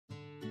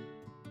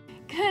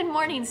Good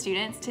morning,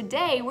 students.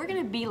 Today we're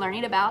going to be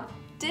learning about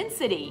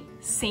density,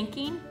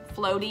 sinking,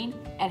 floating,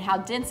 and how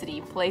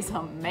density plays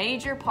a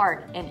major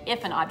part in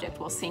if an object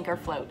will sink or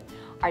float.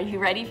 Are you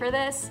ready for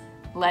this?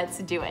 Let's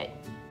do it.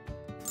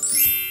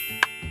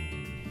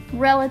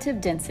 Relative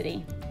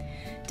density.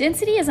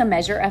 Density is a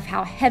measure of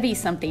how heavy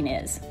something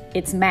is,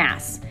 its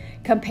mass,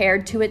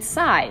 compared to its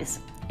size,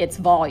 its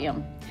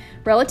volume.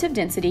 Relative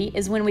density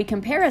is when we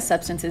compare a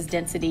substance's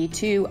density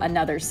to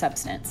another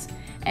substance,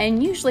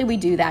 and usually we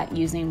do that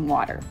using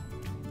water.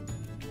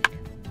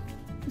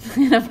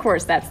 And of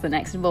course, that's the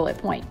next bullet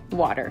point,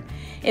 water.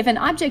 If an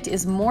object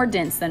is more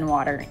dense than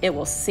water, it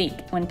will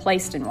sink when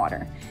placed in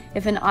water.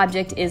 If an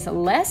object is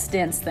less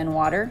dense than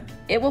water,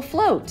 it will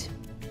float.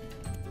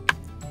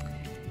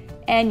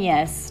 And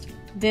yes,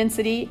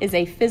 density is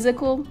a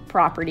physical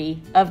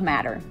property of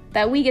matter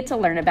that we get to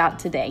learn about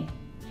today.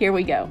 Here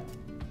we go.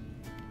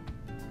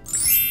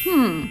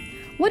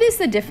 What is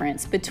the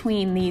difference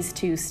between these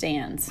two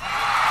stands?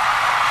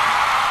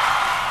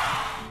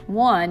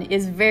 One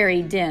is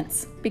very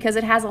dense because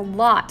it has a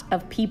lot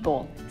of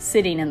people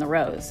sitting in the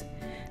rows.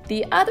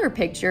 The other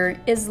picture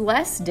is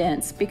less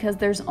dense because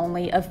there's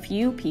only a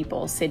few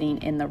people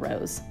sitting in the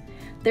rows.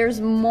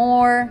 There's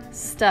more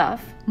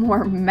stuff,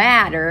 more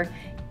matter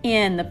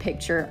in the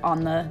picture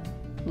on the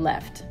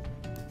left.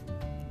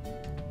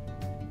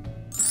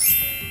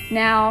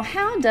 Now,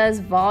 how does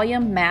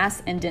volume,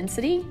 mass, and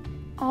density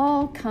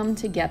all come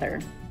together?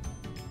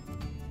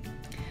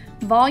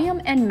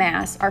 Volume and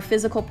mass are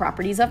physical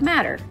properties of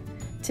matter.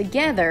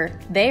 Together,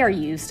 they are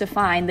used to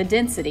find the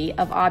density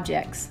of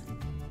objects.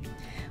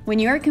 When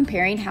you are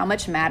comparing how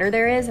much matter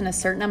there is in a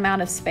certain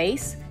amount of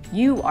space,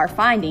 you are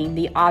finding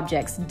the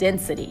object's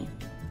density.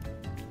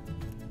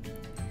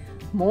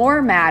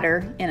 More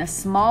matter in a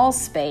small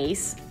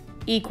space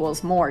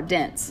equals more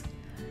dense.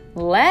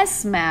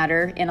 Less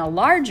matter in a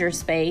larger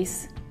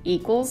space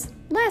equals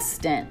less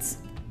dense.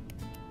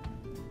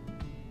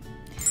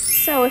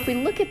 So if we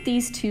look at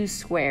these two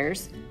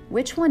squares,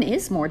 which one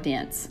is more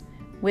dense?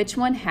 Which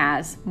one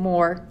has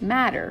more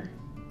matter?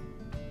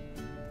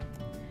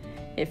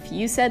 If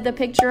you said the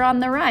picture on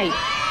the right,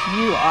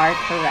 you are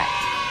correct.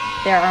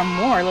 There are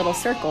more little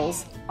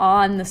circles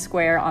on the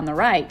square on the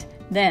right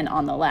than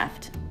on the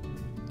left.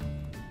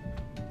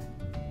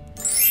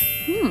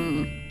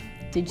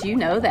 Did you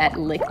know that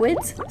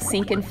liquids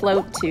sink and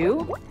float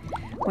too?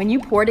 When you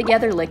pour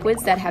together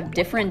liquids that have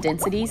different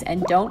densities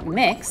and don't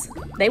mix,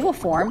 they will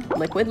form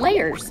liquid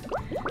layers.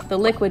 The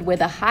liquid with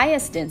the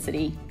highest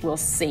density will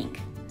sink.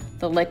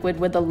 The liquid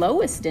with the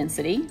lowest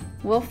density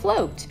will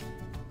float.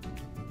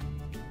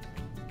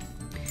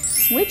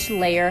 Which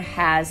layer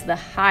has the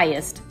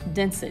highest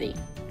density?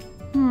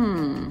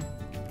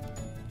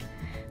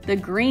 The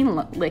green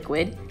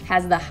liquid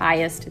has the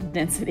highest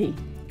density.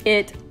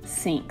 It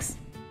sinks.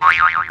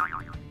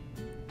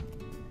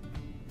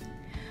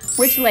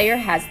 Which layer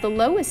has the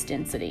lowest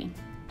density?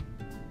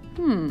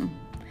 The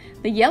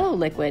yellow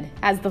liquid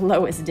has the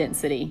lowest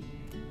density.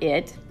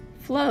 It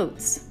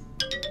floats.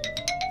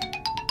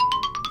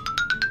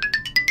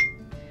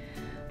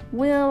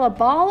 Will a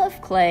ball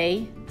of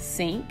clay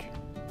sink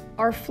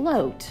or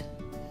float?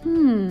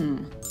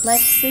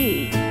 Let's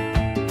see.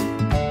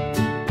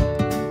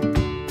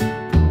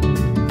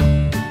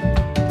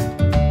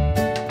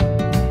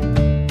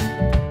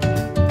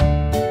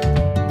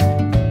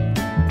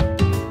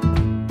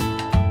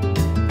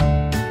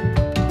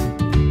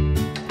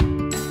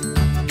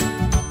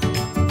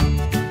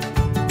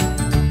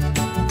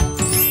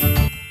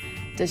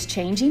 Does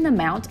changing the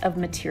amount of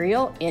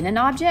material in an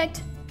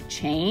object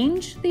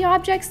change the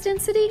object's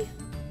density?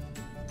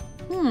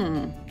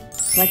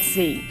 Let's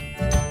see.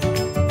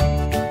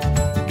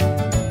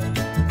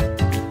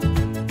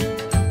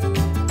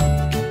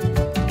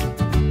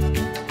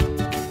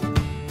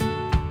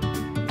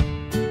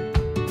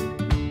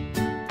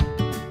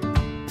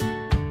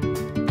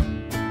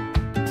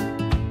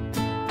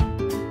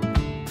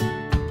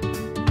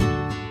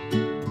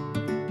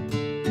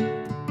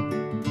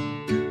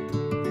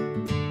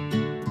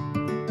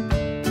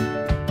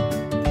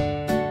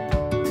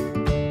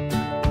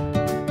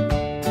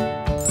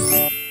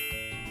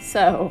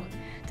 So,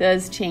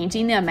 does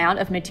changing the amount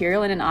of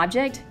material in an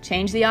object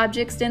change the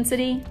object's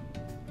density?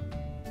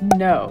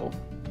 No.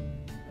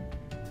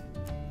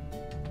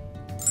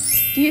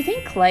 Do you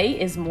think clay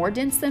is more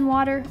dense than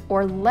water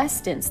or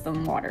less dense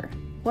than water?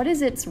 What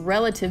is its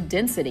relative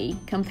density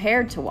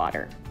compared to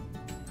water?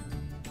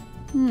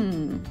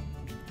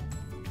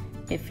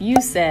 If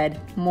you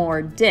said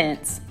more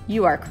dense,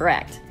 you are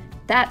correct.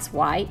 That's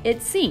why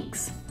it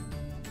sinks.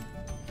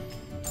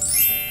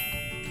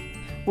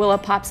 Will a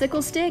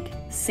popsicle stick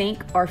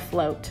sink or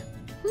float?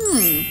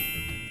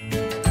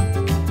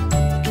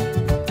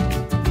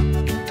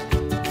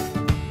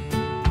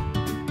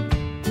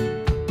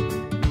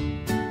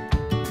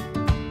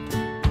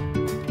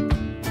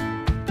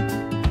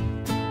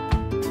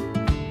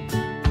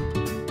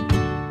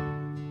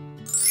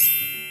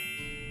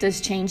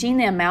 Does changing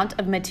the amount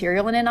of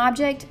material in an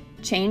object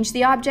change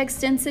the object's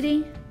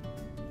density?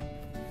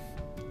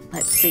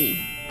 Let's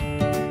see.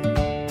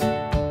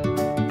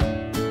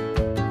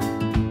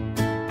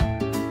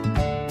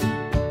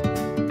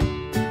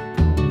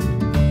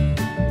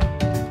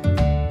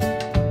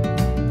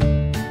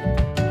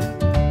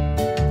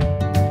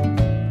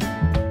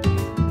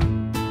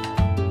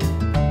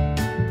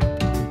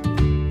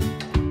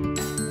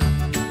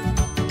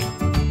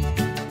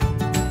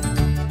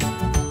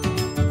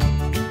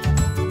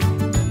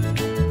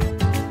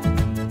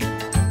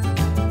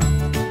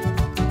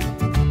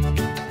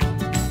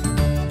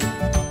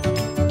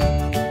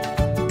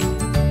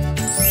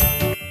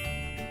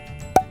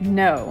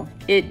 No,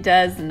 it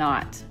does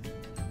not.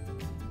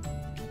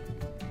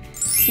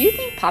 Do you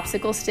think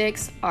popsicle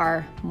sticks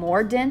are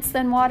more dense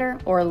than water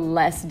or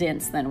less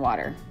dense than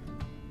water?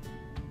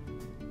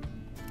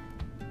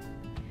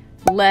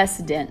 Less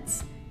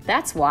dense.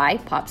 That's why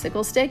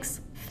popsicle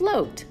sticks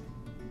float.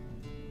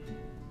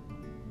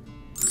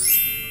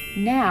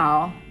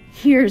 Now,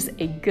 here's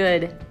a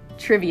good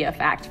trivia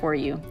fact for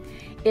you.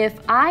 If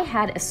I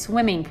had a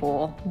swimming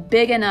pool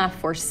big enough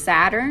for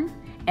Saturn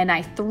and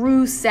I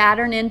threw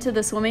Saturn into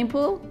the swimming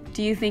pool,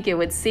 do you think it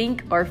would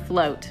sink or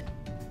float?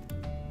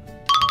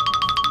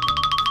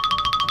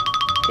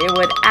 It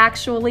would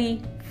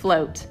actually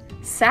float.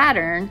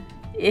 Saturn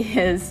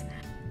is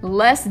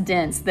less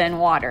dense than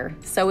water,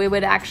 so it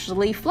would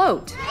actually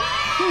float.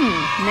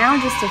 Now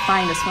just to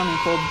find a swimming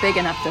pool big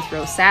enough to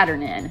throw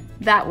Saturn in,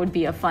 that would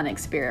be a fun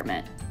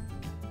experiment.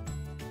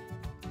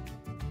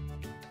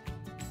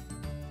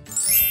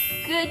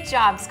 Good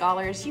job,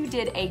 scholars. You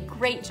did a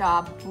great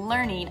job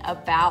learning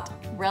about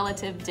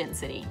relative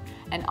density,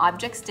 an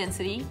object's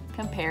density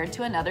compared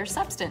to another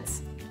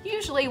substance.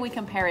 Usually we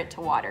compare it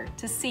to water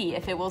to see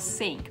if it will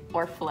sink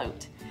or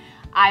float.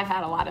 I've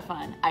had a lot of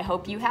fun. I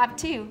hope you have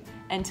too.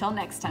 Until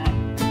next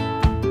time.